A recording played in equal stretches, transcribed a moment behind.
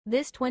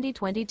This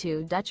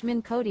 2022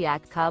 Dutchmen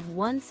Kodiak Cub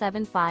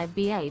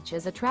 175BH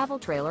is a travel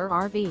trailer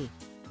RV.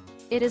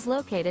 It is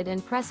located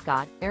in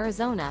Prescott,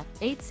 Arizona,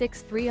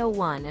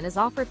 86301 and is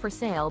offered for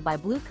sale by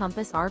Blue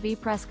Compass RV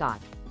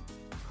Prescott.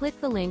 Click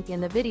the link in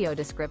the video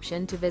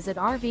description to visit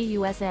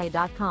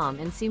RVUSA.com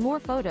and see more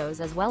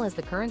photos as well as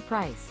the current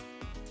price.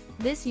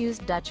 This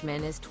used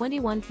Dutchman is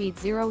 21 feet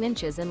 0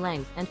 inches in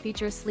length and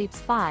features sleeps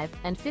 5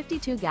 and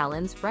 52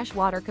 gallons fresh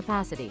water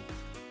capacity.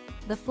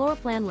 The floor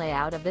plan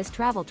layout of this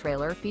travel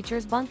trailer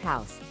features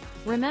bunkhouse.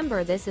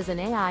 Remember, this is an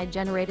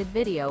AI-generated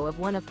video of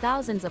one of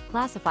thousands of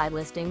classified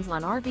listings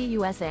on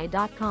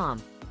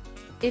RVUSA.com.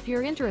 If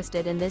you're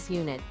interested in this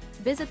unit,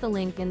 visit the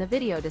link in the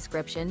video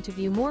description to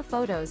view more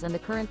photos and the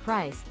current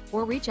price,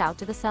 or reach out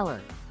to the seller.